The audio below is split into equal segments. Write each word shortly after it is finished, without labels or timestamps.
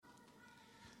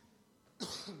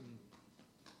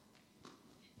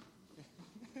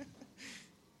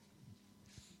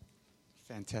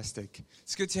Fantastic.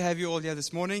 It's good to have you all here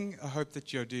this morning. I hope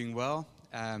that you're doing well.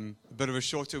 A bit of a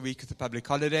shorter week with the public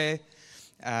holiday.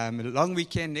 A long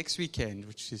weekend next weekend,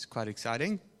 which is quite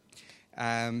exciting.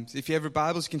 If you have your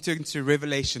Bibles, you can turn to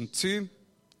Revelation 2.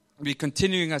 We're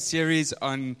continuing our series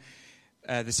on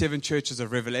the seven churches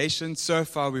of Revelation. So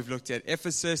far, we've looked at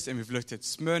Ephesus and we've looked at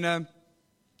Smyrna.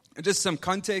 And just some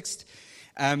context.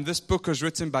 This book was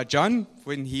written by John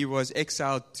when he was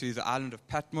exiled to the island of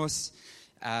Patmos.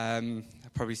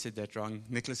 I probably said that wrong.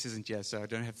 Nicholas isn't here, so I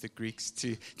don't have the Greeks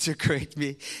to correct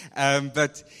me.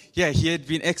 But yeah, he had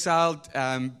been exiled,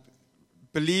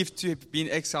 believed to have been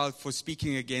exiled for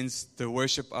speaking against the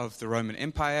worship of the Roman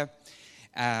Empire.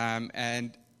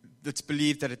 And it's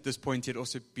believed that at this point he had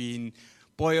also been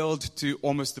boiled to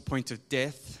almost the point of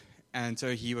death. And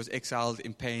so he was exiled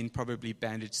in pain, probably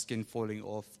bandaged skin falling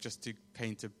off, just to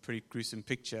paint a pretty gruesome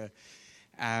picture.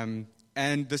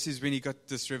 And this is when he got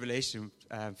this revelation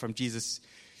from Jesus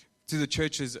to the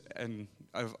churches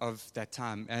of that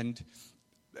time. And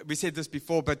we said this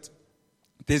before, but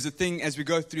there's a thing as we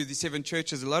go through the seven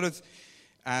churches. A lot of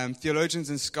theologians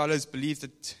and scholars believe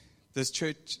that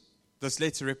this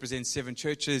letter represents seven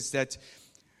churches that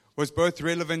was both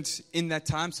relevant in that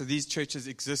time. So these churches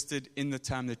existed in the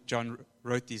time that John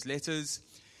wrote these letters.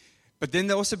 But then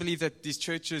they also believe that these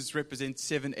churches represent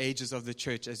seven ages of the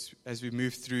church as we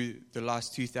move through the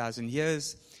last 2,000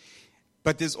 years.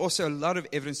 But there's also a lot of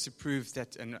evidence to prove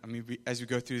that, and I mean, as we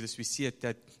go through this, we see it,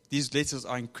 that these letters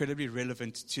are incredibly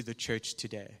relevant to the church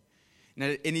today.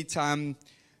 And at any time,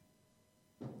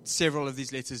 several of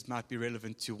these letters might be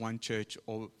relevant to one church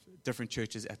or different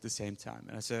churches at the same time.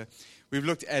 And so we've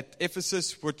looked at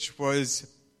Ephesus, which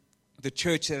was the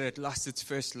church that had lost its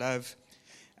first love.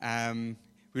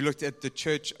 We looked at the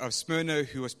church of Smyrna,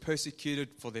 who was persecuted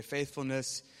for their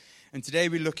faithfulness. And today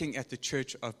we're looking at the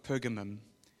church of Pergamum.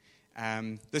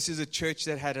 This is a church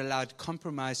that had allowed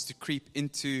compromise to creep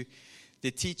into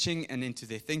their teaching and into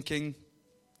their thinking.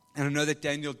 And I know that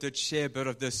Daniel did share a bit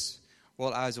of this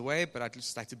while I was away, but I'd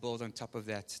just like to build on top of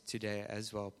that today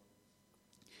as well.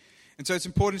 And so it's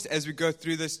important as we go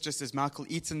through this, just as Michael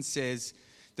Eaton says,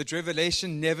 that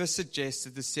Revelation never suggests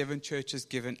that the seven churches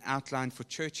give an outline for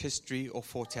church history or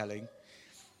foretelling.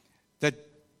 That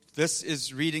this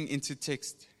is reading into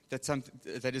text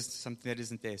that is something that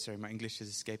isn't there. Sorry, my English is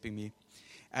escaping me.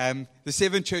 The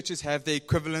seven churches have their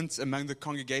equivalents among the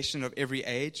congregation of every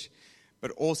age,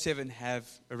 but all seven have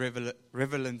a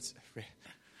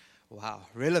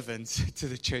relevance to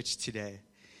the church today.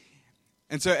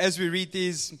 And so as we read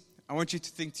these, I want you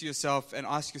to think to yourself and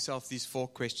ask yourself these four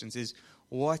questions.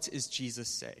 What is Jesus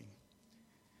saying?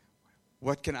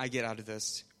 What can I get out of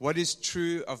this? What is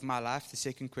true of my life? The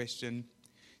second question.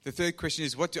 The third question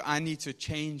is, what do I need to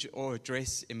change or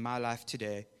address in my life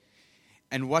today?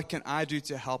 And what can I do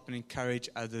to help and encourage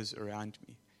others around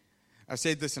me? I've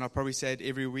said this, and I'll probably say it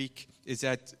every week, is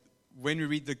that when we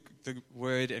read the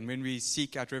Word and when we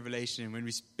seek out revelation and when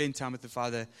we spend time with the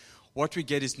Father, what we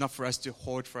get is not for us to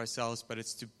hoard for ourselves, but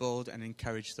it's to build and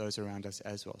encourage those around us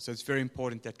as well. So it's very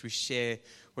important that we share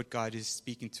what God is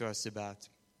speaking to us about.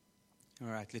 All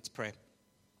right, let's pray.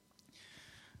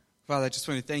 Father, I just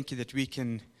want to thank you that we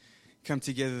can come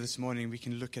together this morning. We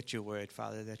can look at your word,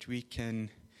 Father, that we can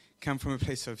come from a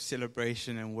place of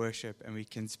celebration and worship, and we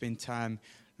can spend time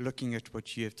looking at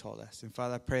what you have told us. And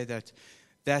Father, I pray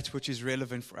that which is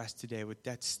relevant for us today, would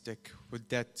that stick, would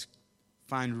that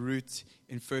find root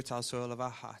in fertile soil of our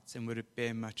hearts, and would it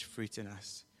bear much fruit in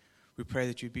us. We pray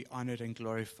that you'd be honored and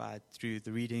glorified through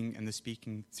the reading and the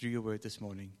speaking through your word this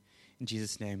morning. In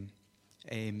Jesus' name,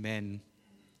 amen.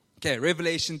 Okay,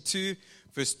 Revelation 2,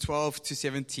 verse 12 to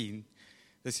 17.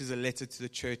 This is a letter to the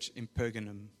church in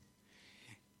Pergamum.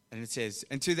 And it says,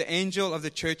 "And to the angel of the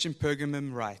church in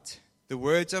Pergamum write, the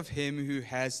words of him who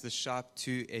has the sharp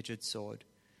two-edged sword.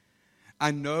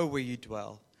 I know where you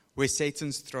dwell, where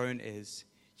Satan's throne is.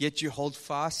 Yet you hold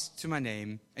fast to my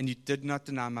name, and you did not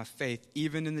deny my faith,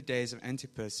 even in the days of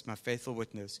Antipas, my faithful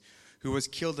witness, who was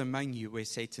killed among you where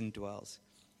Satan dwells.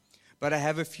 But I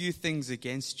have a few things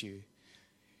against you.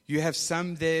 You have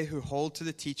some there who hold to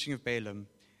the teaching of Balaam,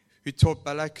 who taught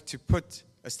Balak to put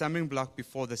a stumbling block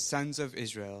before the sons of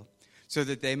Israel, so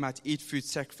that they might eat food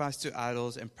sacrificed to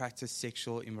idols and practice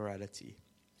sexual immorality.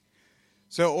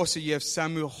 So also you have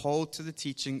some who hold to the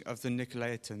teaching of the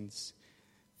Nicolaitans.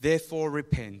 Therefore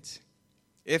repent.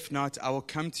 If not, I will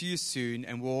come to you soon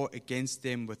and war against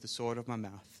them with the sword of my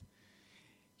mouth.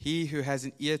 He who has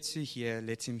an ear to hear,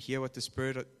 let him hear what the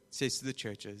Spirit says to the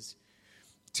churches.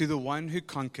 To the one who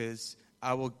conquers,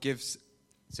 I'll give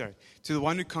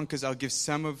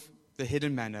some of the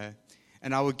hidden manna,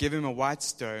 and I will give him a white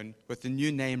stone with the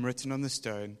new name written on the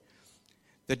stone,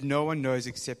 that no one knows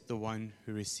except the one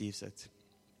who receives it.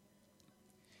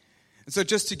 And so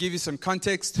just to give you some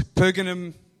context,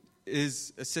 Pergamum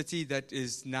is a city that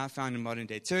is now found in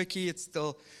modern-day Turkey. It's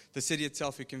still the city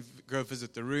itself. You can go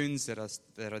visit the ruins that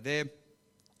are there.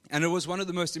 And it was one of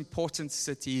the most important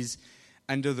cities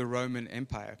under the Roman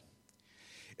Empire.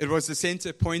 It was the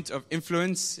center point of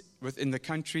influence within the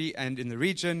country and in the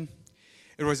region.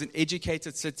 It was an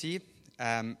educated city.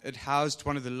 It housed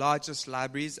one of the largest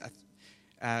libraries,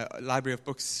 library of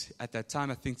books at that time.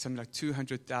 I think something like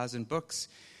 200,000 books.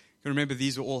 You remember,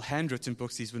 these were all handwritten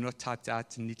books. These were not typed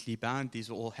out and neatly bound.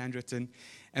 These were all handwritten.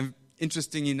 And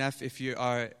interesting enough, if you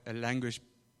are a language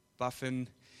buffin,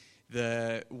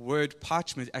 the word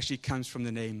parchment actually comes from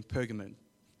the name Pergamum,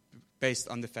 based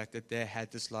on the fact that they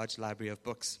had this large library of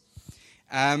books.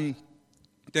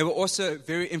 They were also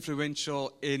very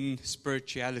influential in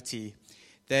spirituality.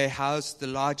 They housed the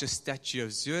largest statue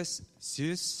of Zeus,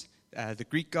 the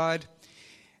Greek god.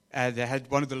 They had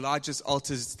one of the largest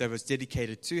altars that was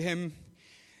dedicated to him.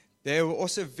 They were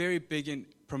also very big in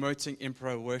promoting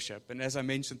emperor worship. And as I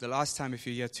mentioned the last time, if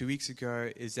you were here 2 weeks ago,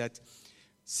 is that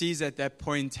Caesar at that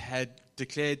point had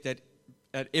declared that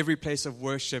at every place of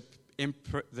worship,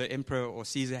 the emperor or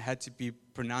Caesar had to be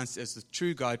pronounced as the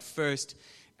true God first,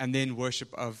 and then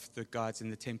worship of the gods in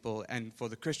the temple, and for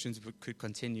the Christians could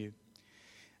continue.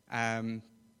 It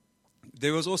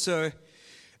was also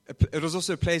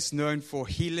a place known for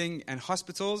healing and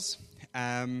hospitals,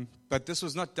 but this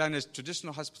was not done as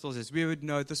traditional hospitals as we would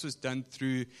know. This was done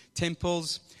through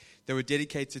temples that were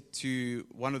dedicated to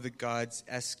one of the gods,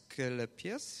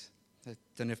 Asclepius. I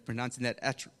don't know if I'm pronouncing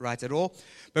that right at all.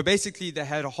 But basically, they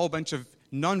had a whole bunch of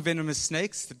non-venomous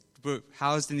snakes that were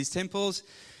housed in these temples,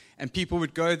 and people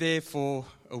would go there for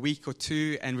a week or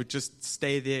two and would just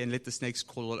stay there and let the snakes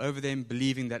crawl all over them,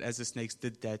 believing that as the snakes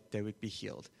did that, they would be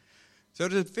healed. So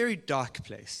it was a very dark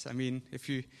place. I mean, if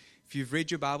you've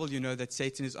read your Bible, you know that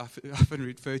Satan is often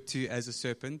referred to as a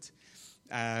serpent.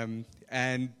 And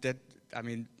that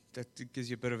gives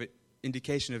you a bit of an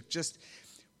indication of just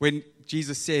when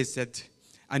Jesus says that,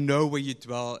 I know where you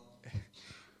dwell,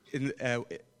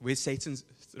 where Satan's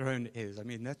throne is. I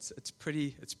mean,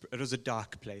 it was a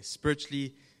dark place,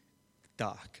 spiritually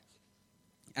dark.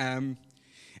 And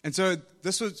so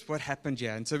this was what happened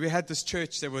here. And so we had this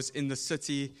church that was in the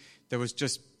city that was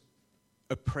just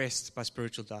oppressed by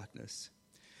spiritual darkness.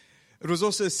 It was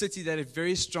also a city that had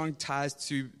very strong ties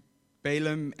to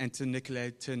Balaam and to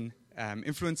Nicolaitan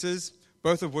influences,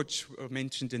 both of which were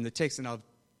mentioned in the text, and I'll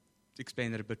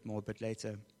explain that a bit more a bit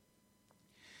later.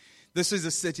 This is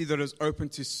a city that was open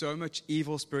to so much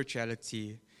evil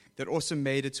spirituality that also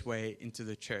made its way into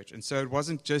the church. And so it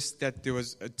wasn't just that there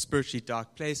was a spiritually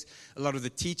dark place. A lot of the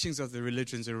teachings of the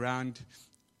religions around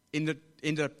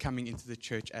ended up coming into the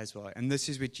church as well. And this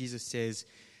is where Jesus says,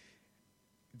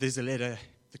 there's a letter,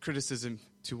 the criticism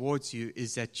towards you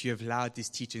is that you have allowed these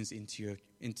teachings into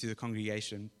the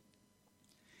congregation.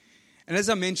 And as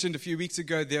I mentioned a few weeks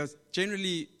ago, there are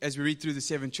generally, as we read through the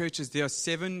 7 churches, there are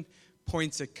 7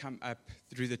 points that come up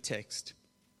through the text.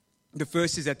 The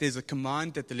first is that there's a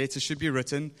command that the letter should be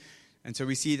written. And so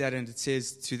we see that, and it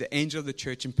says, to the angel of the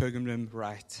church in Pergamum,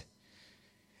 write.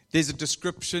 There's a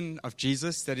description of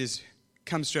Jesus that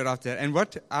comes straight after that. And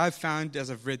what I've found as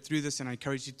I've read through this, and I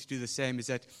encourage you to do the same, is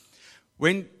that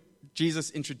when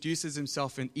Jesus introduces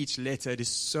himself in each letter, it is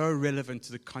so relevant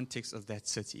to the context of that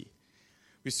city.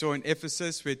 We saw in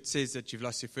Ephesus where it says that you've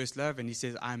lost your first love, and he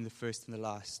says, I am the first and the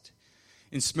last.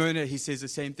 In Smyrna, he says the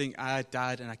same thing, I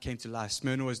died and I came to life.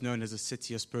 Smyrna was known as a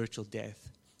city of spiritual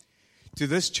death. To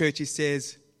this church, he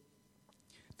says,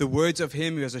 the words of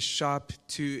him who has a sharp,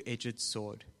 2-edged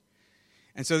sword.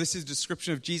 And so this is a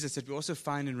description of Jesus that we also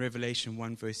find in Revelation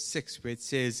 1 verse 6, where it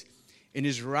says, in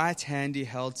his right hand he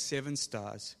held 7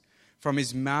 stars. From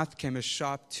his mouth came a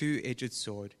sharp, 2-edged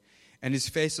sword, and his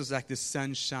face was like the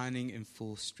sun shining in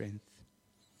full strength.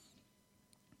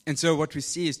 And so what we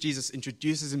see is Jesus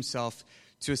introduces himself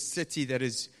to a city that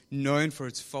is known for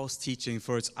its false teaching,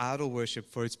 for its idol worship,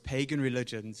 for its pagan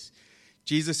religions.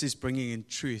 Jesus is bringing in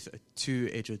truth, a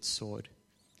 2-edged sword.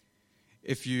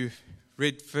 If you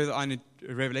read further on in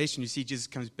Revelation, you see Jesus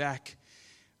comes back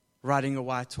riding a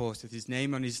white horse with his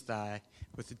name on his thigh,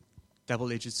 with a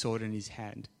double-edged sword in his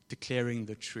hand, declaring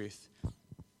the truth.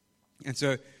 And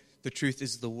so the truth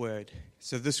is the word.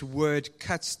 So this word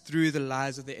cuts through the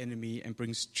lies of the enemy and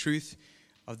brings truth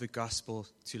of the gospel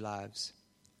to lives.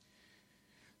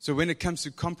 So when it comes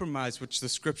to compromise, which the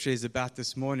scripture is about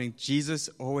this morning, Jesus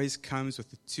always comes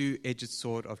with the 2-edged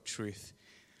sword of truth,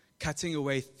 cutting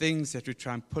away things that would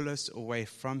try and pull us away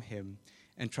from him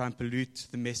and try and pollute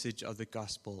the message of the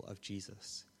gospel of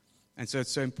Jesus. And so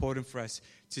it's so important for us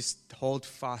to hold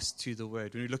fast to the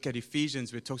word. When we look at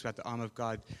Ephesians, where it talks about the armor of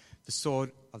God, the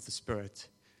sword of the Spirit,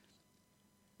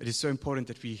 it is so important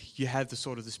that you have the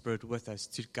sword of the Spirit with us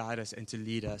to guide us and to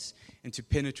lead us and to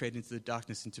penetrate into the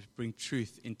darkness and to bring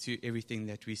truth into everything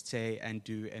that we say and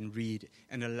do and read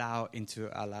and allow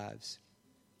into our lives.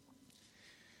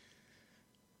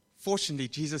 Fortunately,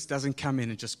 Jesus doesn't come in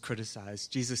and just criticize.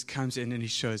 Jesus comes in and he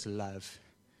shows love.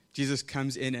 Jesus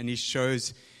comes in and he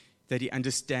shows that he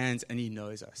understands and he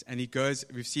knows us. And he goes,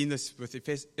 we've seen this with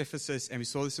Ephesus and we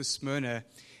saw this with Smyrna,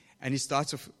 and he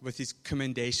starts off with his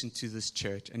commendation to this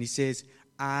church. And he says,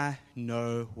 I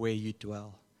know where you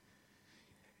dwell.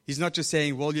 He's not just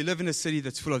saying, well, you live in a city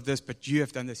that's full of this, but you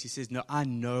have done this. He says, no, I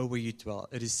know where you dwell.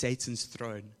 It is Satan's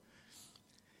throne.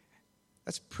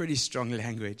 That's pretty strong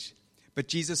language. But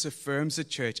Jesus affirms the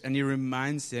church and he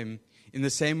reminds them in the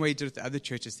same way he did with the other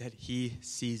churches that he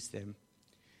sees them.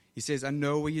 He says, I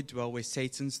know where you dwell, where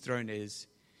Satan's throne is.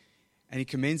 And he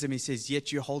commends them. He says,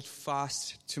 yet you hold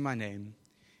fast to my name.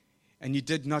 And you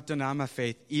did not deny my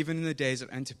faith, even in the days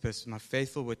of Antipas, my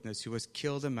faithful witness, who was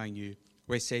killed among you,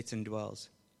 where Satan dwells.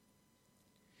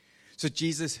 So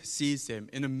Jesus sees them.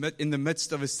 In the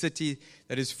midst of a city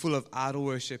that is full of idol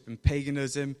worship and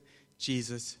paganism,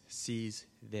 Jesus sees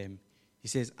them. He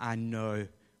says, I know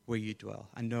where you dwell.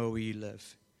 I know where you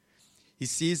live. He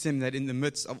sees them that in the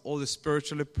midst of all the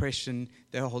spiritual oppression,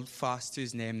 they hold fast to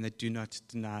his name and they do not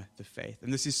deny the faith.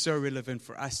 And this is so relevant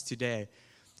for us today.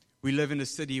 We live in a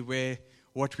city where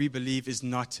what we believe is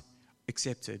not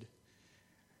accepted.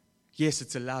 Yes,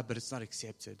 it's allowed, but it's not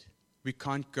accepted. We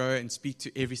can't go and speak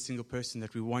to every single person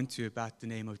that we want to about the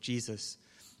name of Jesus.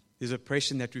 There's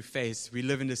oppression that we face. We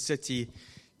live in a city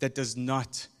that does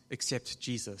not accept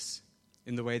Jesus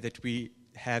in the way that we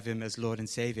have him as Lord and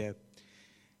Savior.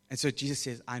 And so Jesus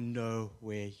says, I know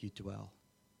where you dwell.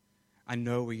 I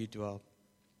know where you dwell.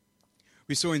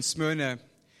 We saw in Smyrna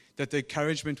that the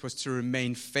encouragement was to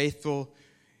remain faithful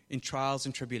in trials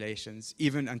and tribulations,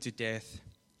 even unto death.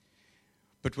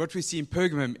 But what we see in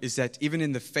Pergamum is that even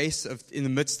in the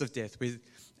midst of death, where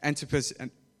Antipas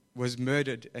was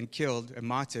murdered and killed and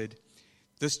martyred,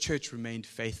 this church remained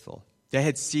faithful. They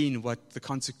had seen what the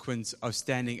consequence of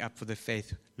standing up for the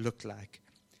faith looked like.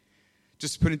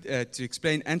 Just to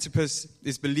explain, Antipas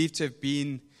is believed to have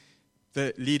been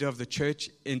the leader of the church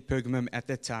in Pergamum at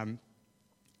that time.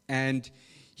 And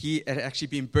he had actually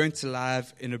been burnt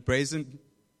alive in a brazen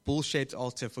bull-shaped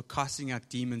altar for casting out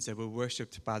demons that were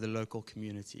worshipped by the local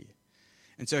community.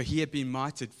 And so he had been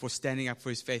martyred for standing up for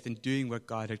his faith and doing what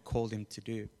God had called him to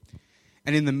do.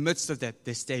 And in the midst of that,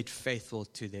 they stayed faithful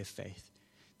to their faith.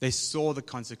 They saw the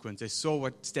consequence. They saw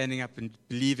what standing up and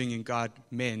believing in God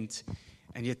meant,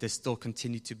 and yet they still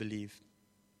continued to believe.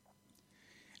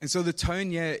 And so the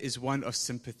tone here is one of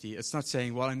sympathy. It's not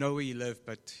saying, well, I know where you live,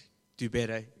 but do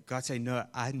better. God saying, no,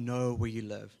 I know where you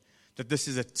live. That this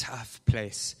is a tough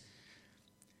place.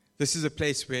 This is a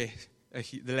place where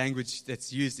the language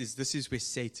that's used is this is where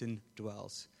Satan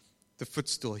dwells. The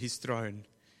footstool, his throne.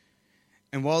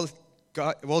 And while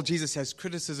Jesus has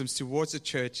criticisms towards the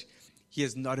church, he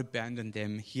has not abandoned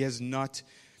them. He has not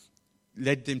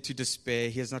led them to despair.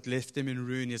 He has not left them in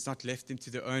ruin. He has not left them to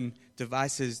their own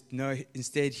devices. No,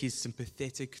 instead, he's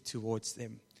sympathetic towards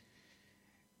them.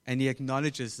 And he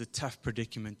acknowledges the tough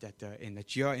predicament that they're in,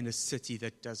 that you are in a city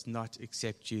that does not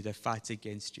accept you, that fights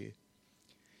against you.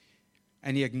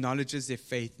 And he acknowledges their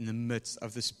faith in the midst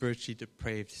of the spiritually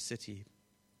depraved city.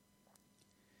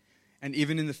 And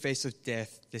even in the face of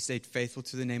death, they stayed faithful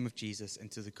to the name of Jesus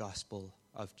and to the gospel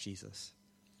of Jesus.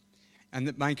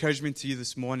 And my encouragement to you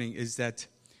this morning is that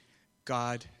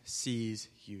God sees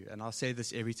you. And I'll say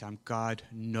this every time. God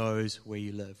knows where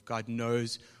you live. God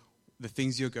knows the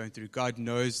things you're going through. God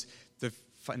knows the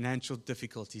financial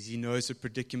difficulties. He knows the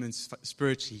predicaments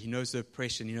spiritually. He knows the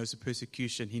oppression. He knows the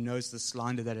persecution. He knows the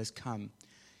slander that has come.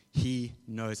 He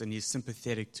knows, and he's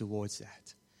sympathetic towards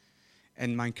that.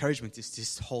 And my encouragement is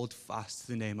just hold fast to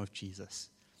the name of Jesus.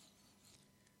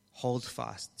 Hold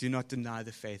fast. Do not deny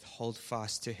the faith. Hold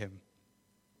fast to him.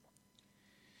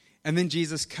 And then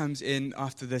Jesus comes in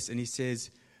after this and he says,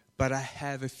 but I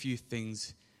have a few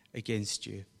things against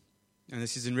you. And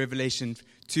this is in Revelation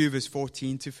 2, verse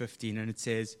 14 to 15. And it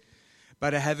says,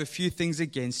 but I have a few things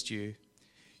against you.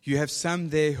 You have some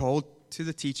there who hold to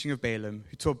the teaching of Balaam,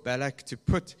 who taught Balak to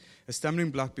put a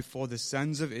stumbling block before the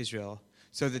sons of Israel,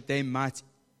 so that they might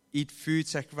eat food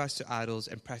sacrificed to idols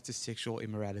and practice sexual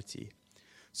immorality.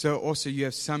 So also you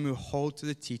have some who hold to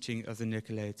the teaching of the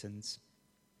Nicolaitans.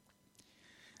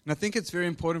 And I think it's very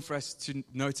important for us to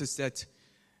notice that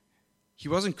he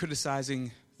wasn't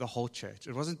criticizing the whole church.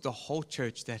 It wasn't the whole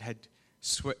church that had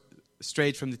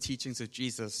strayed from the teachings of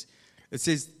Jesus, it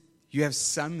says you have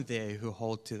some there who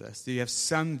hold to this. You have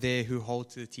some there who hold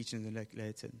to the teachings of the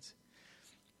Nicolaitans.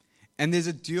 And there's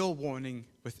a dual warning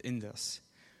within this.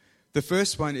 The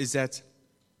first one is that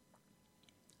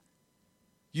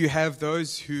you have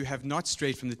those who have not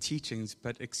strayed from the teachings,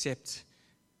 but accept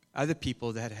other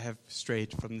people that have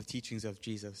strayed from the teachings of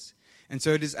Jesus. And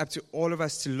so it is up to all of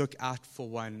us to look out for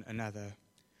one another,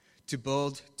 to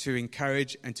build, to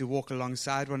encourage, and to walk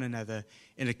alongside one another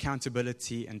in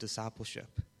accountability and discipleship.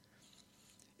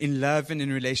 In love and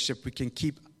in relationship, we can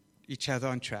keep each other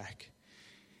on track.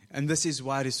 And this is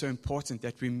why it is so important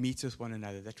that we meet with one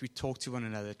another, that we talk to one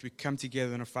another, that we come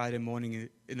together on a Friday morning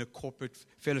in a corporate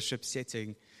fellowship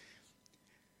setting.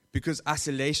 Because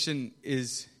isolation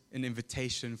is an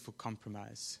invitation for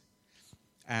compromise.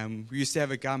 We used to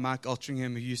have a guy, Mark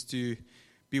Altringham, who used to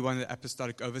be one of the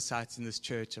apostolic oversights in this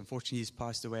church. Unfortunately, he's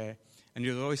passed away. And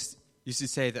he always used to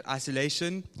say that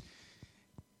isolation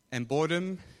and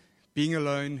boredom, being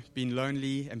alone, being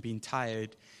lonely, and being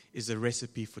tired is a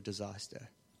recipe for disaster.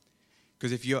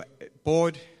 Because if you're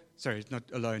bored, not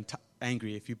alone,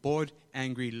 angry. If you're bored,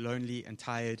 angry, lonely, and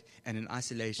tired, and in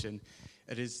isolation,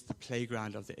 it is the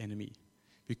playground of the enemy.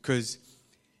 Because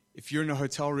if you're in a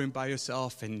hotel room by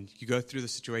yourself and you go through the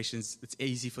situations, it's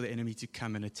easy for the enemy to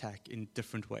come and attack in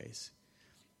different ways.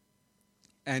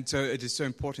 And so it is so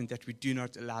important that we do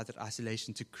not allow that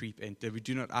isolation to creep in, that we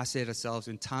do not isolate ourselves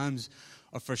in times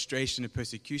of frustration and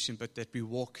persecution, but that we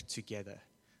walk together.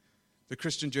 The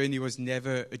Christian journey was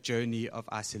never a journey of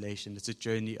isolation. It's a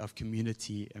journey of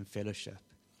community and fellowship.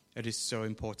 It is so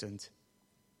important.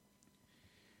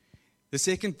 The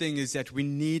second thing is that we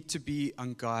need to be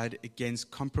on guard against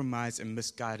compromise and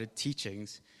misguided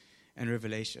teachings and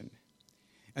revelation.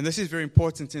 And this is very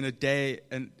important in a day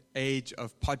and age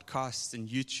of podcasts and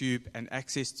YouTube and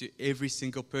access to every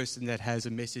single person that has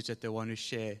a message that they want to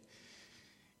share,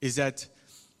 is that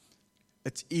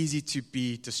it's easy to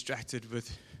be distracted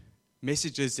with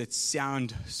messages that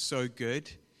sound so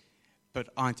good but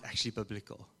aren't actually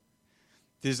biblical.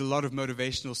 There's a lot of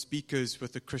motivational speakers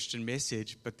with a Christian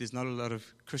message, but there's not a lot of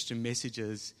Christian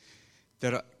messages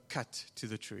that are cut to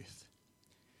the truth.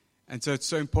 And so it's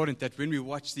so important that when we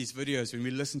watch these videos, when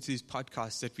we listen to these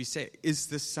podcasts, that we say, is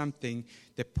this something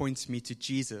that points me to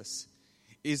Jesus?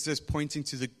 Is this pointing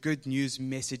to the good news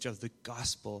message of the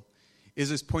gospel? Is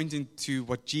this pointing to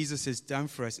what Jesus has done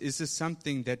for us? Is this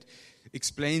something that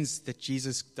explains that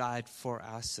Jesus died for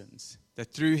our sins?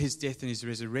 That through his death and his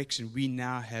resurrection, we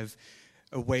now have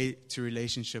a way to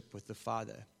relationship with the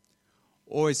Father?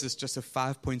 Or is this just a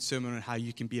 5-point sermon on how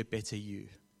you can be a better you?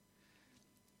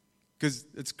 Because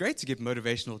it's great to give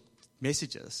motivational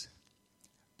messages,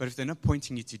 but if they're not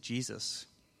pointing you to Jesus,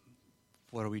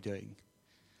 what are we doing?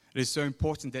 It is so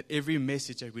important that every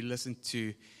message that we listen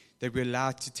to, that we're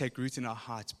allowed to take root in our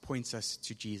hearts, points us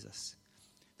to Jesus.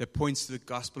 That points to the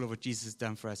gospel of what Jesus has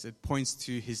done for us. It points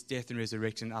to his death and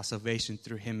resurrection, our salvation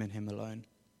through him and him alone.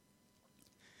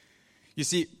 You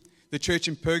see, the church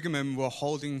in Pergamum were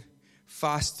holding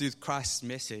fast to Christ's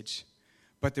message,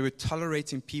 but they were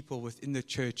tolerating people within the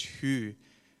church who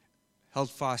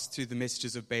held fast to the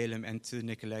messages of Balaam and to the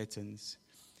Nicolaitans.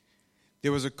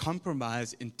 There was a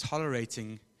compromise in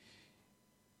tolerating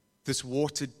this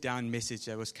watered-down message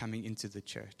that was coming into the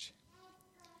church.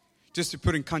 Just to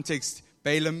put in context,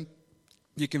 Balaam,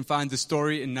 you can find the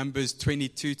story in Numbers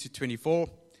 22 to 24.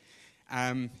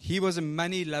 He was a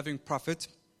money-loving prophet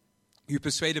who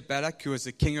persuaded Balak, who was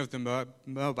the king of the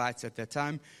Moabites at that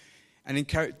time, and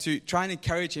to try and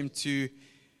encourage him to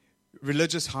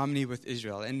religious harmony with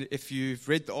Israel. And if you've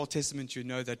read the Old Testament, you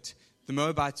know that the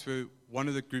Moabites were one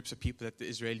of the groups of people that the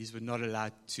Israelis were not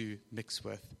allowed to mix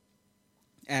with.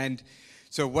 And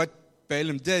so what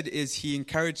Balaam did is he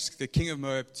encouraged the king of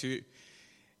Moab to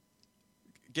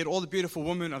get all the beautiful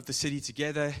women of the city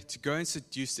together to go and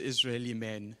seduce the Israeli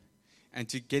men and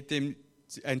to get them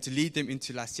and to lead them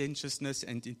into licentiousness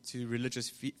and into religious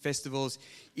festivals,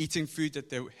 eating food that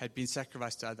had been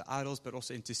sacrificed to other idols, but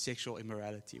also into sexual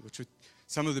immorality, which were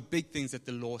some of the big things that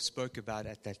the law spoke about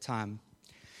at that time.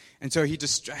 And so he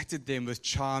distracted them with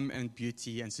charm and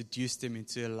beauty and seduced them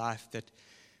into a life that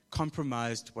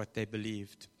compromised what they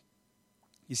believed.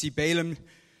 You see, Balaam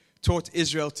taught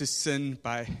Israel to sin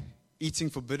by eating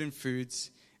forbidden foods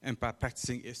and by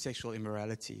practicing sexual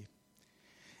immorality.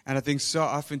 And I think so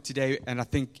often today, and I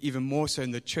think even more so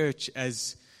in the church,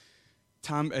 as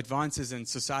time advances and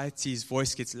society's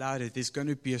voice gets louder, there's going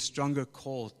to be a stronger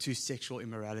call to sexual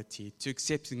immorality, to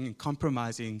accepting and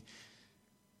compromising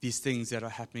these things that are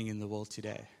happening in the world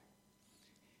today.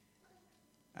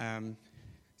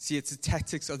 See, it's the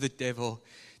tactics of the devil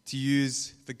to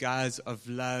use the guise of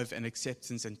love and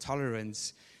acceptance and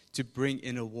tolerance to bring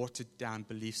in a watered-down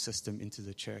belief system into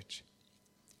the church.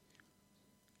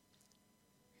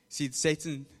 See,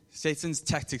 Satan's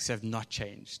tactics have not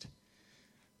changed.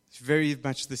 It's very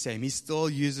much the same. He still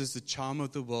uses the charm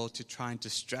of the world to try and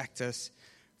distract us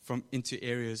into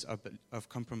areas of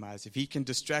compromise. If he can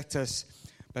distract us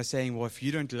by saying, well, if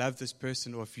you don't love this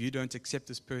person, or if you don't accept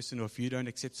this person, or if you don't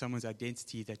accept someone's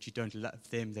identity, that you don't love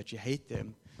them, that you hate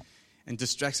them, and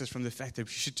distracts us from the fact that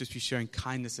we should just be showing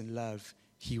kindness and love,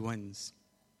 he wins.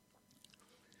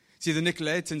 See, the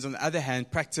Nicolaitans, on the other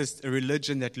hand, practiced a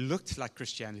religion that looked like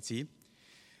Christianity,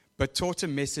 but taught a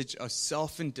message of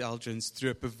self-indulgence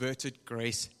through a perverted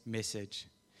grace message,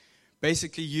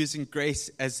 basically using grace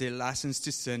as their license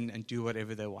to sin and do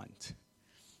whatever they want.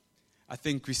 I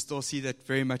think we still see that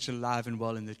very much alive and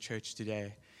well in the church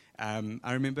today.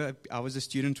 I remember I was a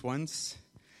student once.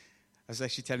 I was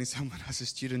actually telling someone I was a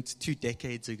student 2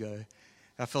 decades ago.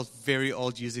 I felt very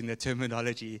old using that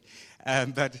terminology.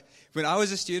 But when I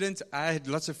was a student, I had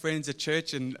lots of friends at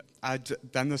church, and I'd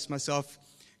done this myself.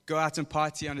 Go out and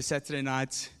party on a Saturday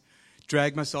night,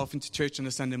 drag myself into church on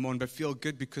a Sunday morning, but feel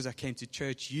good because I came to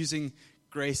church, using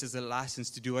grace as a license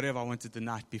to do whatever I wanted the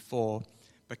night before,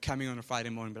 but coming on a Friday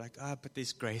morning, be like, but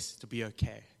there's grace, it'll be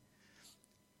okay.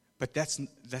 But that's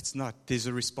not. There's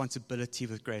a responsibility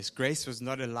with grace. Grace was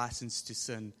not a license to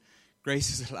sin.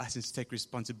 Grace is a license to take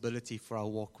responsibility for our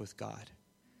walk with God.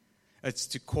 It's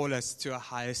to call us to a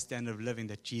higher standard of living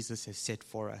that Jesus has set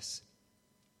for us.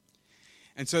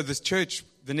 And so this church,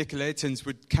 the Nicolaitans,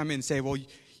 would come in and say, well,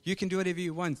 you can do whatever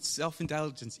you want,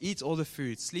 self-indulgence, eat all the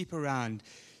food, sleep around,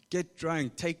 get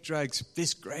drunk, take drugs.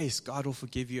 There's grace. God will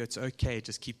forgive you. It's okay.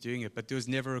 Just keep doing it. But there was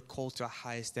never a call to a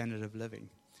higher standard of living.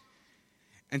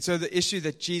 And so the issue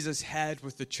that Jesus had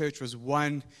with the church was,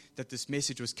 one, that this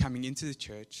message was coming into the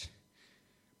church.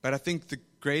 But I think the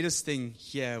greatest thing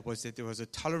here was that there was a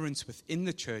tolerance within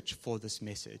the church for this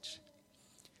message.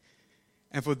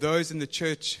 And for those in the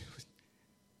church,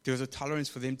 there was a tolerance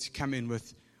for them to come in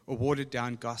with a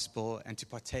watered-down gospel and to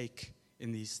partake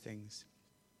in these things.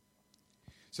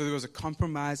 So there was a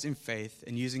compromise in faith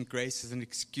and using grace as an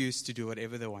excuse to do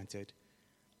whatever they wanted.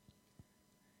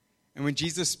 And when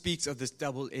Jesus speaks of this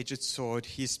double-edged sword,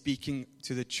 he is speaking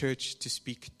to the church to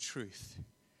speak truth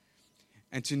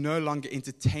and to no longer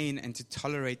entertain and to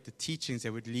tolerate the teachings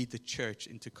that would lead the church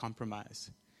into compromise.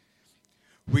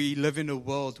 We live in a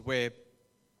world where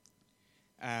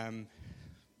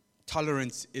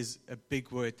tolerance is a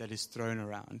big word that is thrown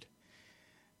around.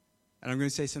 And I'm going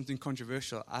to say something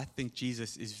controversial. I think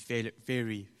Jesus is very,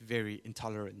 very, very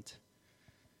intolerant.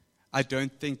 I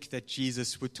don't think that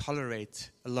Jesus would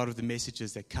tolerate a lot of the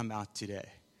messages that come out today.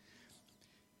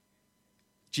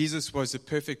 Jesus was a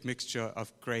perfect mixture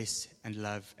of grace and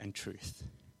love and truth.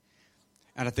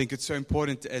 And I think it's so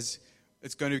important, as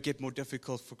it's going to get more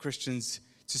difficult for Christians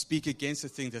to speak against the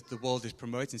thing that the world is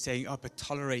promoting, saying, but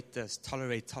tolerate this,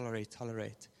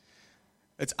 tolerate.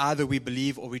 It's either we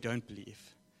believe or we don't believe.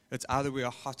 It's either we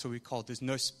are hot or we're cold. There's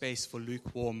no space for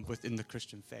lukewarm within the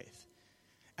Christian faith.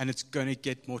 And it's going to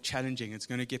get more challenging. It's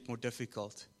going to get more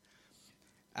difficult.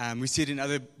 We see it in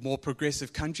other more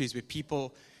progressive countries where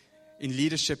people in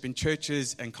leadership in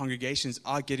churches and congregations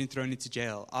are getting thrown into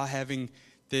jail, are having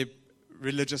their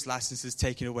religious licenses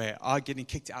taken away, are getting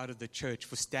kicked out of the church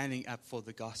for standing up for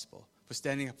the gospel, for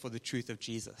standing up for the truth of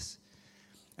Jesus.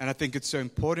 And I think it's so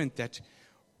important that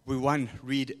we, one,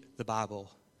 read the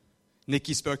Bible.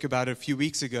 Nikki spoke about it a few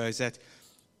weeks ago, is that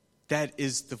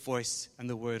is the voice and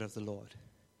the word of the Lord.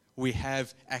 We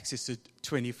have access to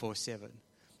 24/7.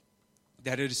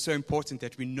 That it is so important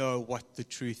that we know what the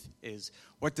truth is.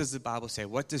 What does the Bible say?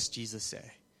 What does Jesus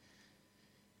say?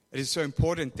 It is so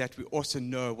important that we also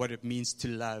know what it means to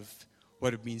love,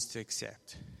 what it means to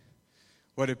accept,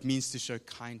 what it means to show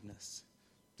kindness.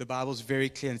 The Bible is very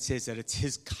clear and it says that it's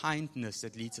his kindness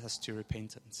that leads us to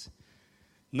repentance.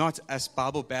 Not us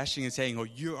Bible bashing and saying,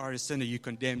 you are a sinner, you're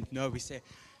condemned. No, we say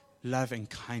love and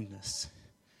kindness,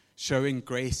 showing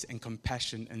grace and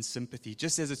compassion and sympathy,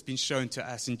 just as it's been shown to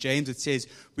us. In James it says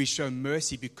we show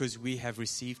mercy because we have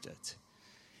received it.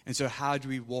 And so how do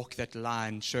we walk that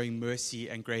line, showing mercy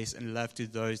and grace and love to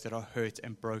those that are hurt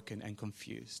and broken and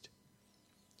confused?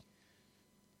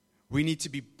 We need to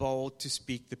be bold to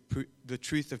speak the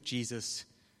truth of Jesus,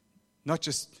 not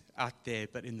just out there,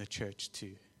 but in the church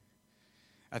too.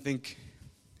 I think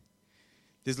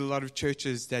there's a lot of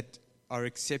churches that are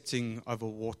accepting of a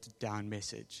watered-down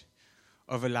message,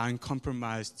 of allowing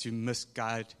compromise to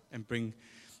misguide and bring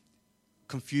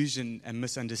confusion and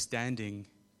misunderstanding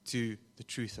to the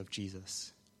truth of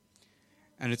Jesus.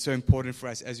 And it's so important for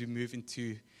us as we move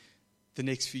into the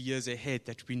next few years ahead,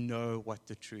 that we know what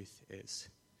the truth is.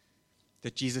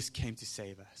 That Jesus came to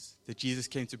save us. That Jesus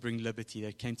came to bring liberty. That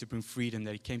he came to bring freedom.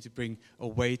 That he came to bring a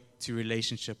way to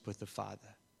relationship with the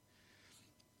Father.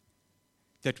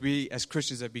 That we as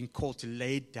Christians have been called to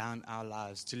lay down our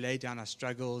lives, to lay down our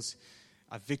struggles,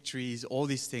 our victories, all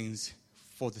these things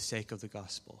for the sake of the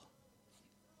gospel.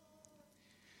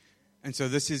 And so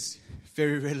this is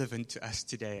very relevant to us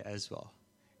today as well.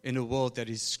 In a world that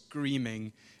is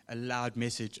screaming a loud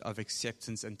message of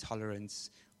acceptance and tolerance,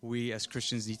 we as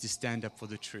Christians need to stand up for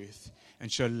the truth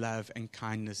and show love and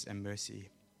kindness and mercy.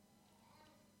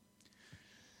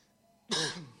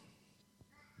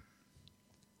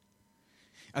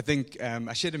 I think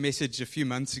I shared a message a few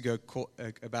months ago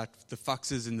about the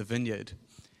foxes in the vineyard.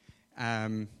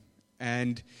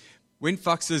 And when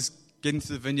foxes get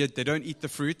into the vineyard, they don't eat the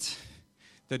fruit.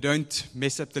 They don't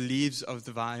mess up the leaves of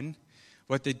the vine.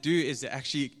 What they do is they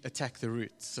actually attack the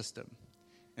root system.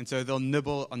 And so they'll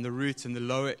nibble on the roots and the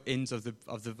lower ends of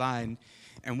the vine.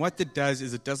 And what it does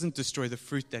is it doesn't destroy the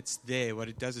fruit that's there. What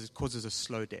it does is it causes a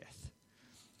slow death.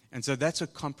 And so that's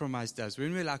what compromise does.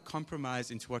 When we allow compromise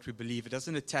into what we believe, it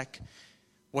doesn't attack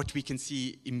what we can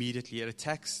see immediately. It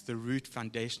attacks the root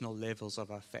foundational levels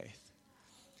of our faith.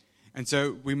 And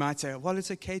so we might say, well,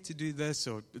 it's okay to do this,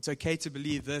 or it's okay to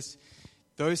believe this.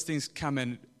 Those things come,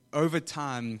 and over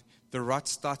time, the rot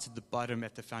starts at the bottom,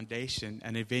 at the foundation,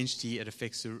 and eventually it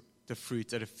affects the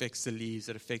fruit, it affects the leaves,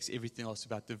 it affects everything else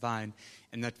about the vine,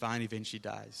 and that vine eventually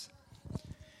dies.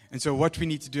 And so what we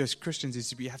need to do as Christians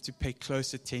is we have to pay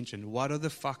close attention. What are the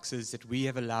foxes that we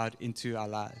have allowed into our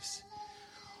lives?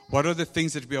 What are the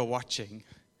things that we are watching?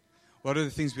 What are the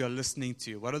things we are listening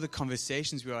to? What are the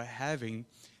conversations we are having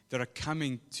that are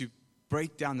coming to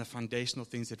break down the foundational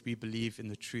things that we believe in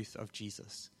the truth of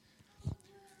Jesus?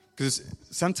 Because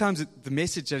sometimes the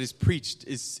message that is preached,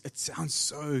 it sounds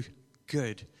so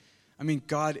good. I mean,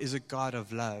 God is a God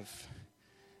of love.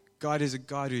 God is a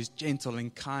God who is gentle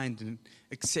and kind and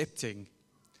accepting.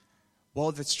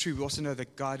 While that's true, we also know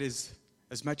that God is,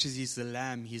 as much as he's the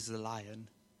lamb, he's the lion.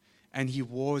 And he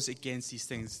wars against these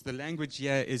things. The language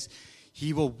here is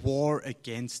he will war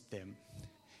against them.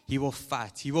 He will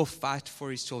fight. He will fight for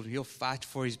his children. He'll fight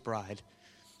for his bride.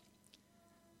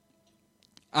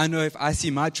 I know if I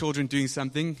see my children doing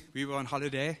something, we were on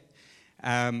holiday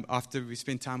after we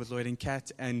spent time with Lloyd and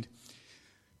Kat, and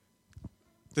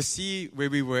the sea where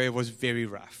we were was very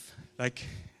rough. Like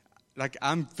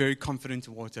I'm very confident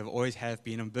in water. I always have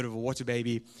been. I'm a bit of a water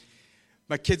baby.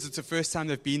 My kids, it's the first time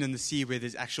they've been in the sea where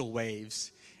there's actual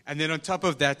waves. And then on top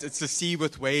of that, it's a sea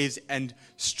with waves and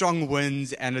strong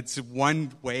winds, and it's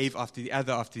one wave after the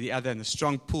other, and a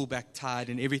strong pullback tide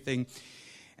and everything.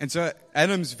 And so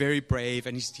Adam's very brave,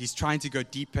 and he's trying to go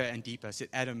deeper and deeper. I said,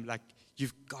 Adam,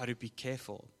 you've got to be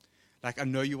careful. I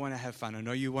know you want to have fun. I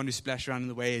know you want to splash around in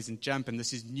the waves and jump, and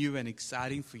this is new and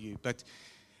exciting for you. But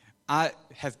I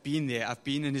have been there. I've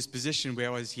been in his position where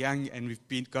I was young, and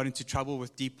got into trouble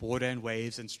with deep water and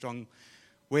waves and strong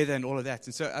weather and all of that.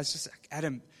 And so I was just like,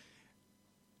 Adam,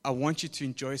 I want you to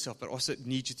enjoy yourself, but also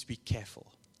need you to be careful.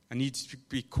 I need you to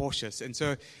be cautious. And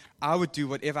so I would do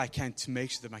whatever I can to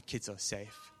make sure that my kids are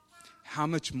safe. How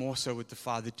much more so would the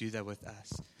Father do that with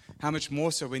us? How much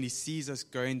more so when he sees us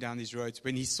going down these roads,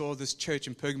 when he saw this church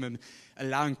in Pergamum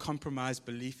allowing compromised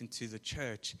belief into the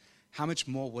church, how much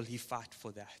more will he fight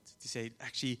for that? To say,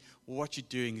 actually, what you're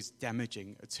doing is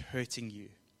damaging. It's hurting you.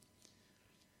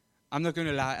 I'm not going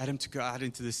to allow Adam to go out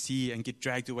into the sea and get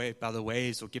dragged away by the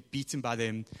waves or get beaten by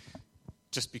them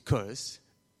just because.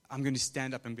 I'm going to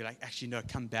stand up and be like, actually, no,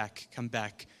 come back.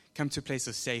 Come to a place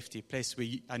of safety, a place where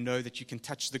I know that you can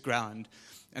touch the ground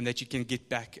and that you can get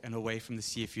back and away from the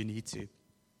sea if you need to.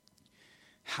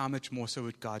 How much more so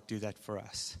would God do that for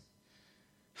us?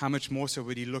 How much more so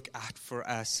would he look out for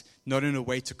us, not in a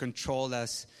way to control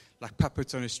us like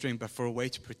puppets on a string, but for a way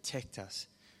to protect us,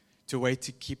 to a way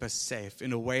to keep us safe,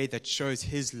 in a way that shows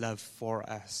his love for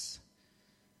us.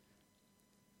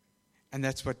 And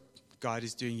that's what God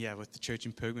is doing here with the church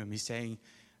in Pergamum. He's saying,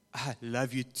 I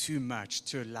love you too much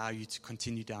to allow you to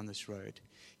continue down this road.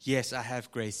 Yes, I have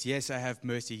grace. Yes, I have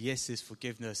mercy. Yes, there's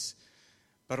forgiveness.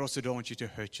 But I also don't want you to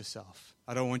hurt yourself.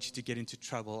 I don't want you to get into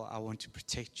trouble. I want to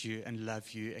protect you and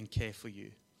love you and care for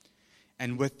you.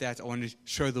 And with that, I want to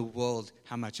show the world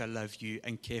how much I love you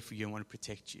and care for you and want to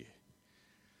protect you.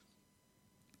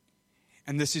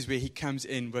 And this is where he comes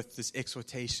in with this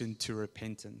exhortation to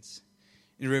repentance.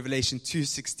 In Revelation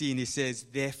 2:16, he says,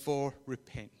 therefore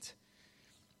repent.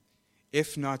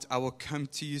 If not, I will come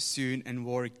to you soon and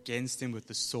war against them with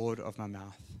the sword of my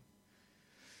mouth.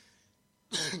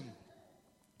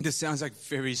 This sounds like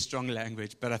very strong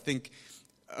language, but I think,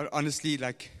 honestly,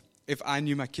 if I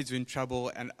knew my kids were in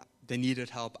trouble and they needed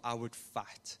help, I would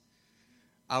fight.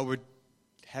 I would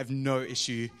have no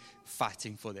issue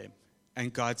fighting for them.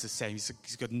 And God's the same. He's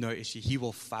got no issue. He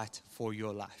will fight for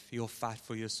your life. He'll fight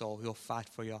for your soul. He'll fight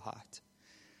for your heart.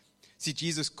 See,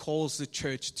 Jesus calls the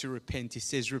church to repent. He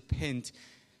says, repent.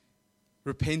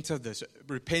 Repent of this.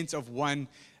 Repent of, one,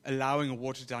 allowing a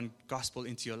watered-down gospel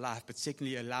into your life, but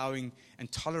secondly, allowing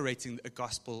and tolerating a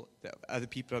gospel that other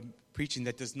people are preaching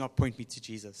that does not point me to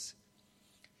Jesus.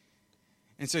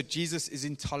 And so Jesus is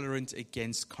intolerant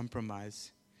against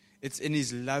compromise. It's in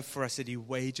his love for us that he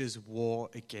wages war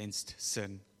against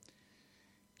sin.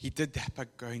 He did that by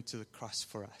going to the cross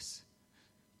for us,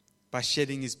 by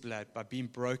shedding his blood, by being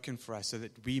broken for us so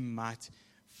that we might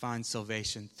find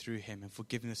salvation through him and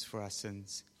forgiveness for our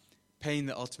sins, paying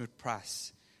the ultimate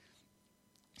price.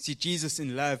 See, Jesus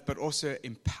in love, but also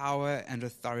in power and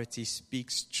authority,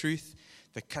 speaks truth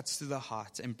that cuts to the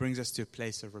heart and brings us to a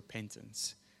place of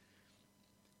repentance.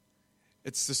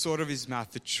 It's the sword of his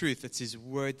mouth, the truth. It's his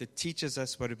word that teaches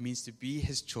us what it means to be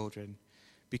his children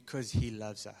because he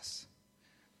loves us.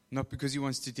 Not because he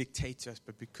wants to dictate to us,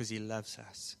 but because he loves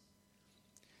us.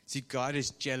 See, God is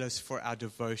jealous for our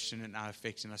devotion and our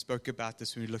affection. I spoke about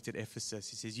this when we looked at Ephesus.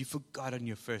 He says, you forgot on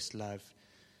your first love.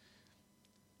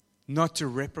 Not to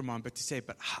reprimand, but to say,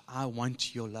 but I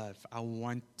want your love. I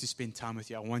want to spend time with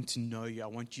you. I want to know you. I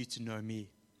want you to know me.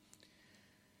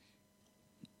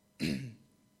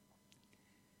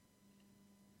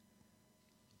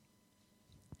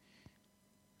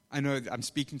 I know I'm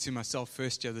speaking to myself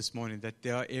first here this morning, that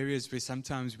there are areas where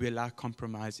sometimes we allow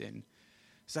compromise in.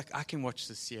 It's like, I can watch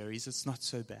this series. It's not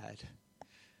so bad.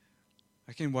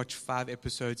 I can watch 5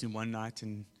 episodes in one night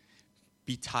and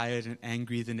be tired and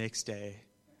angry the next day.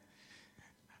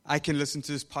 I can listen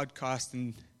to this podcast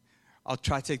and I'll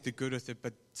try to take the good with it,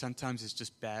 but sometimes it's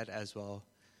just bad as well.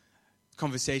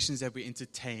 Conversations that we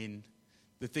entertain,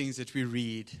 the things that we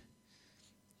read.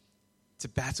 It's a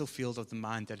battlefield of the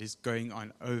mind that is going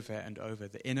on over and over.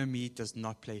 The enemy does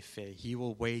not play fair. He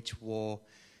will wage war.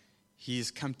 He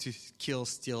has come to kill,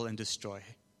 steal, and destroy.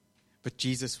 But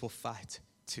Jesus will fight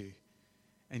too.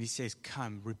 And he says,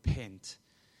 come, repent.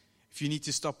 If you need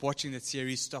to stop watching that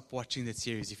series, stop watching that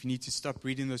series. If you need to stop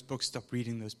reading those books, stop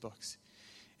reading those books.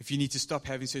 If you need to stop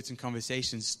having certain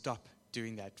conversations, stop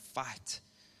doing that. Fight.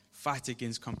 Fight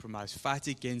against compromise. Fight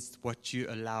against what you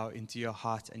allow into your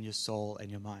heart and your soul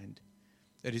and your mind.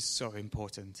 That is so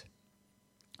important.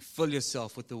 Fill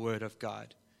yourself with the Word of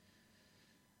God.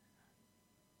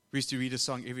 We used to read a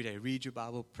song every day. Read your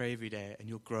Bible, pray every day, and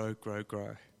you'll grow, grow,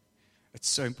 grow. It's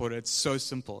so important. It's so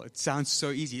simple. It sounds so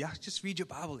easy. Yeah, just read your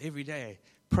Bible every day.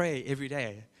 Pray every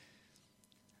day.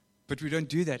 But we don't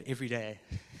do that every day.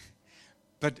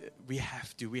 But we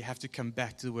have to. We have to come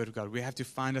back to the Word of God. We have to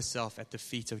find ourselves at the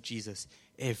feet of Jesus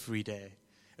every day.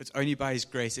 It's only by his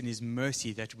grace and his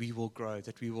mercy that we will grow,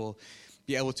 that we will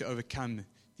be able to overcome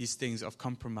these things of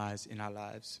compromise in our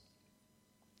lives.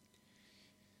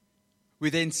 We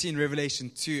then see in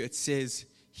Revelation 2, it says,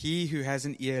 he who has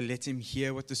an ear, let him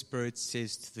hear what the Spirit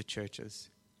says to the churches.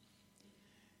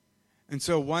 And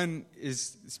so one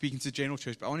is speaking to the general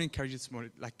church, but I want to encourage you this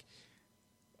morning,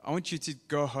 I want you to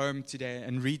go home today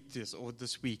and read this, or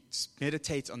this week, just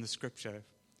meditate on the scripture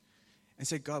and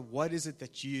say, God, what is it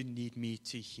that you need me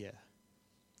to hear?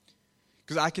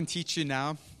 Because I can teach you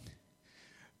now,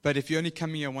 but if you're only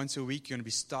coming here once a week, you're going to be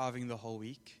starving the whole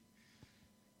week.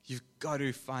 You've got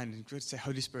to find and say,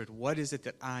 Holy Spirit, what is it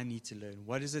that I need to learn?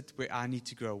 What is it where I need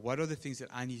to grow? What are the things that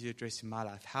I need to address in my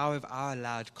life? How have I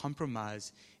allowed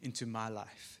compromise into my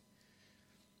life?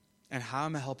 And how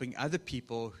am I helping other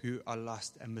people who are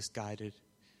lost and misguided?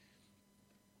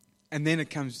 And then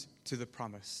it comes to the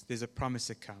promise. There's a promise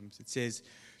that comes. It says,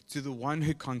 to the one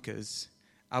who conquers,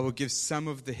 I will give some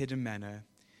of the hidden manna,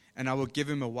 and I will give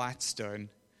him a white stone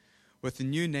with a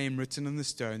new name written on the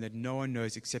stone that no one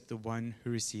knows except the one who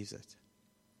receives it.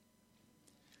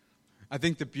 I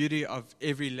think the beauty of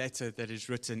every letter that is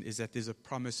written is that there's a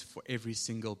promise for every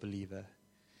single believer.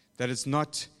 That it's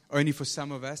not only for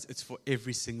some of us, it's for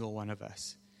every single one of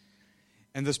us.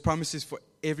 And this promise is for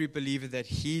every believer that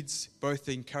heeds both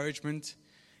the encouragement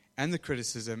and the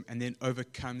criticism and then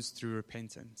overcomes through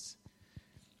repentance.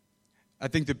 I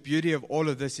think the beauty of all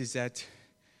of this is that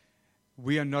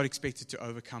we are not expected to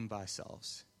overcome by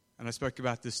ourselves. And I spoke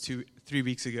about this 3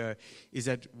 weeks ago, is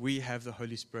that we have the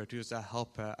Holy Spirit who is our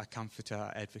helper, our comforter,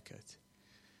 our advocate.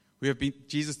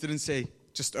 Jesus didn't say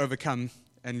just overcome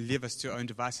and leave us to our own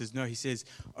devices. No, he says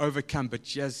overcome, but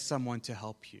just someone to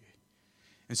help you.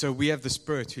 And so we have the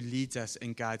Spirit who leads us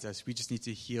and guides us. We just need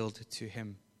to yield to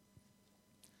him.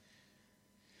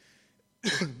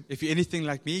 if you're anything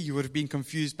like me, you would have been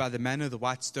confused by the manna, the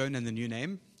white stone, and the new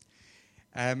name.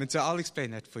 And so I'll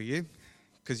explain that for you,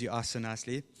 because you asked so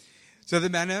nicely. So the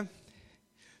manna,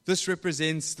 this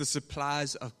represents the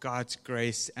supplies of God's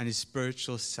grace and His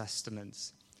spiritual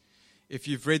sustenance. If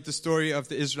you've read the story of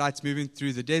the Israelites moving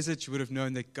through the desert, you would have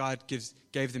known that God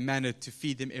gave them manna to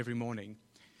feed them every morning.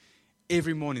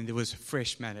 Every morning there was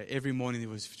fresh manna. Every morning there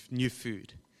was new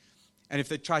food. And if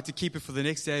they tried to keep it for the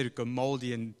next day, it would go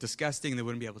moldy and disgusting, and they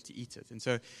wouldn't be able to eat it. And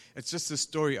so it's just a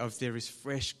story of there is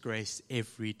fresh grace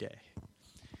every day.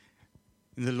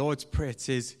 In the Lord's Prayer, it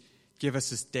says, give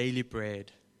us this daily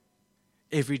bread.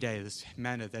 Every day, this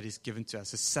manna that is given to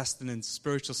us, a sustenance,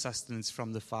 spiritual sustenance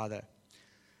from the Father.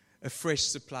 A fresh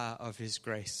supply of His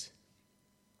grace.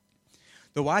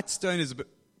 The white stone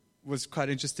was quite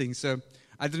interesting. So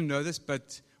I didn't know this,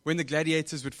 but when the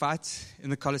gladiators would fight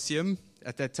in the Colosseum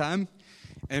at that time,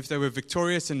 and if they were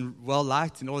victorious and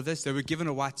well-liked and all this, they were given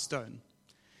a white stone.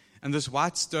 And this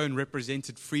white stone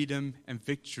represented freedom and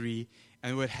victory,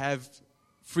 and would have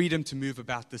freedom to move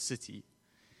about the city.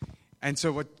 And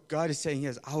so what God is saying here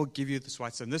is, I will give you this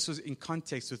white stone. This was in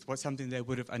context with something they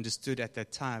would have understood at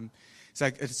that time. It's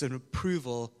like it's an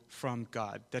approval from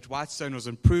God. That white stone was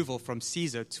an approval from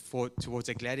Caesar towards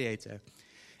a gladiator.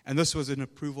 And this was an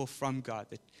approval from God,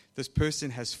 that this person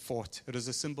has fought. It is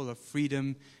a symbol of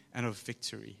freedom and of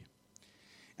victory.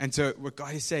 And so what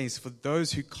God is saying is, for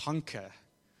those who conquer,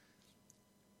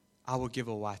 I will give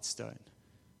a white stone.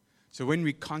 So when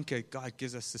we conquer, God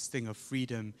gives us this thing of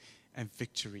freedom and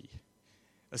victory.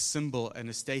 A symbol and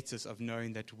a status of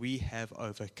knowing that we have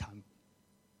overcome.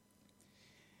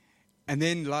 And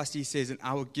then lastly he says, and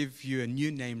I will give you a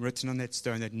new name written on that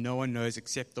stone that no one knows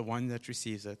except the one that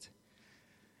receives it.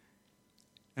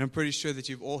 And I'm pretty sure that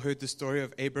you've all heard the story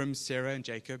of Abram, Sarah, and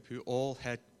Jacob, who all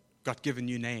got given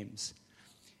new names.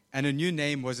 And a new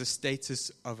name was a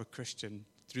status of a Christian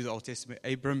through the Old Testament.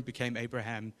 Abram became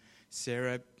Abraham,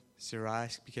 Sarai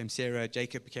became Sarah,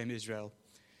 Jacob became Israel.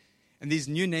 And these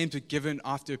new names were given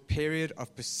after a period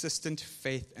of persistent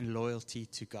faith and loyalty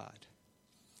to God.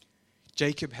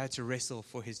 Jacob had to wrestle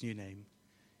for his new name.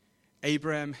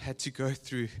 Abraham had to go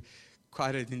through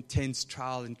quite an intense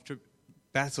trial and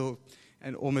battle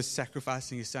and almost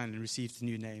sacrificing his son and received the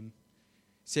new name.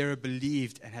 Sarah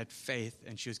believed and had faith,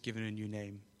 and she was given a new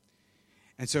name.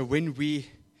 And so when we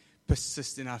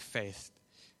persist in our faith,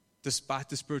 despite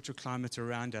the spiritual climate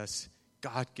around us,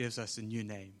 God gives us a new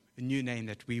name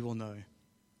that we will know.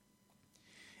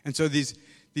 And so these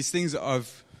things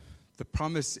of the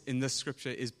promise in this scripture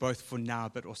is both for now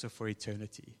but also for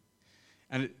eternity.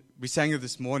 And we sang it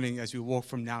this morning as we walk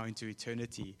from now into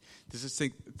eternity. There's this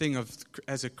thing of,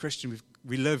 as a Christian,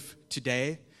 we live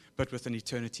today but with an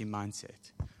eternity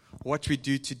mindset. What we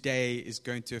do today is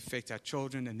going to affect our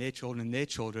children and their children and their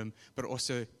children, but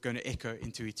also going to echo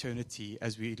into eternity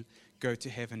as we go to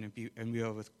heaven and we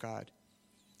are with God.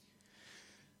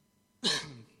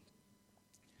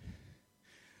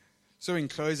 So in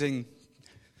closing,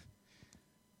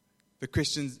 the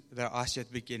questions that I asked you at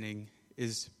the beginning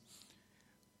is,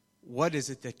 what is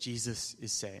it that Jesus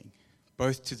is saying,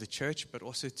 both to the church but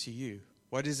also to you?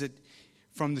 What is it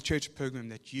from the church of Pergamum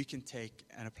that you can take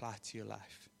and apply to your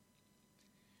life?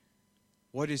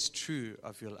 What is true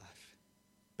of your life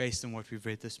based on what we've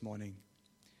read this morning?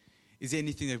 Is there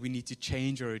anything that we need to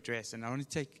change or address? And I want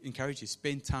to encourage you,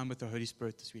 spend time with the Holy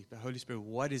Spirit this week. The Holy Spirit,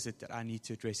 what is it that I need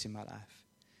to address in my life?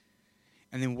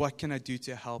 And then what can I do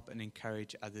to help and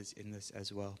encourage others in this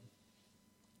as well?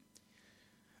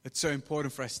 It's so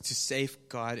important for us to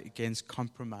safeguard against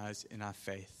compromise in our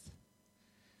faith.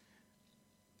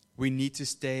 We need to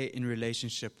stay in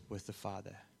relationship with the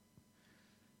Father.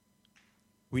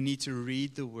 We need to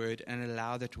read the Word and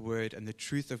allow that Word and the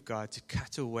truth of God to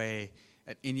cut away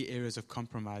at any areas of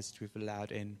compromise that we've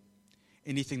allowed in.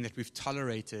 Anything that we've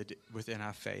tolerated within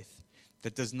our faith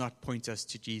that does not point us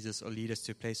to Jesus or lead us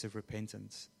to a place of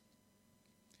repentance.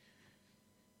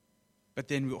 But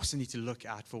then we also need to look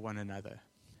out for one another.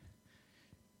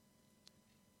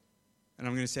 And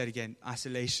I'm going to say it again,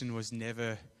 isolation was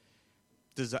never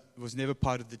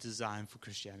part of the design for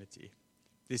Christianity.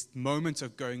 There's moments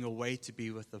of going away to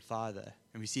be with the Father,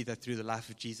 and we see that through the life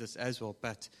of Jesus as well,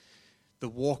 but the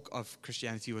walk of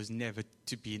Christianity was never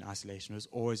to be in isolation. It was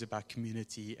always about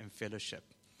community and fellowship.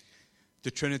 The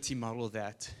Trinity modeled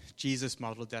that. Jesus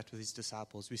modeled that with his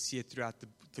disciples. We see it throughout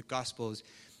the Gospels.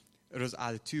 It was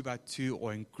either 2 by 2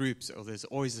 or in groups, or there's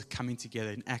always a coming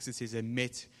together. In Acts it says they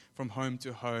met from home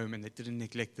to home and they didn't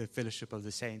neglect the fellowship of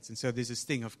the saints. And so there's this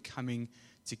thing of coming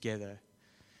together.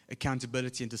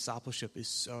 Accountability and discipleship is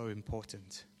so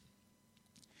important.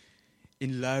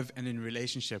 in love and in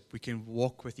relationship, we can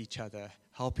walk with each other,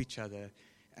 help each other,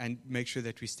 and make sure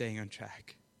that we're staying on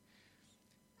track.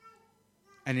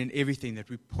 And in everything that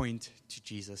we point to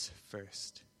Jesus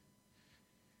first.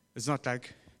 It's not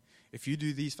like, if you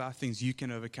do these 5 things, you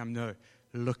can overcome. No,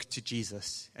 look to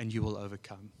Jesus and you will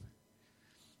overcome.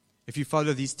 If you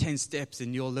follow these 10 steps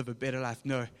and you'll live a better life.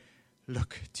 No,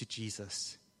 look to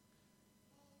Jesus.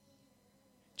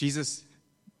 Jesus,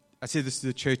 I said this to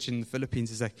the church in the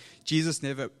Philippines, is like, Jesus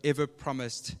never ever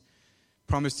promised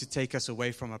to take us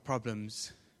away from our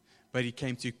problems, but he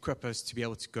came to equip us to be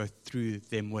able to go through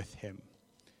them with him.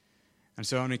 And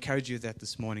so I want to encourage you that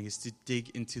this morning is to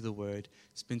dig into the Word,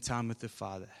 spend time with the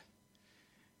Father,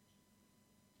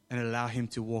 and allow him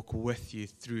to walk with you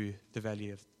through the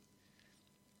valley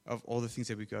of all the things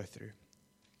that we go through.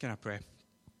 Can I pray?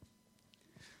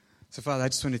 So, Father, I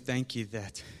just want to thank you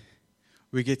that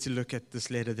we get to look at this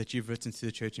letter that you've written to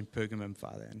the church in Pergamum,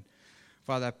 Father. And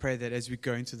Father, I pray that as we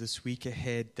go into this week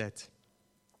ahead, that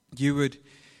you would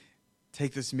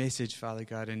take this message, Father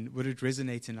God, and would it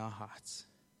resonate in our hearts.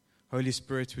 Holy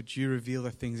Spirit, would you reveal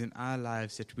the things in our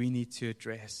lives that we need to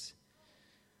address?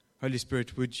 Holy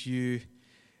Spirit, would you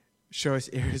show us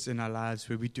areas in our lives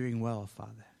where we're doing well,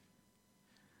 Father?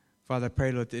 Father, I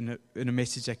pray, Lord, in a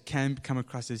message that can come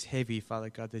across as heavy, Father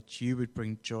God, that you would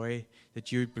bring joy,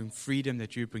 that you would bring freedom,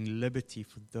 that you would bring liberty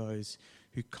for those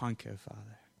who conquer,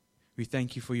 Father. We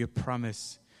thank you for your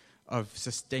promise of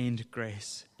sustained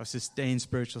grace, of sustained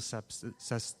spiritual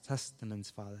sustenance,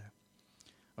 Father,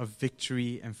 of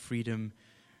victory and freedom,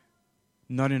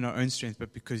 not in our own strength,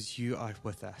 but because you are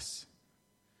with us.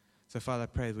 So, Father, I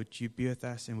pray, would you be with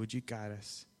us and would you guide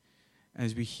us? And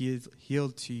as we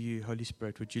yield to you, Holy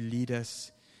Spirit, would you lead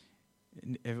us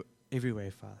in every way,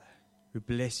 Father? We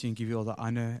bless you and give you all the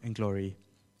honor and glory.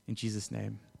 In Jesus'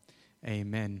 name,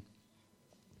 amen.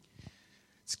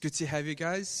 It's good to have you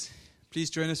guys. Please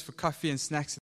join us for coffee and snacks.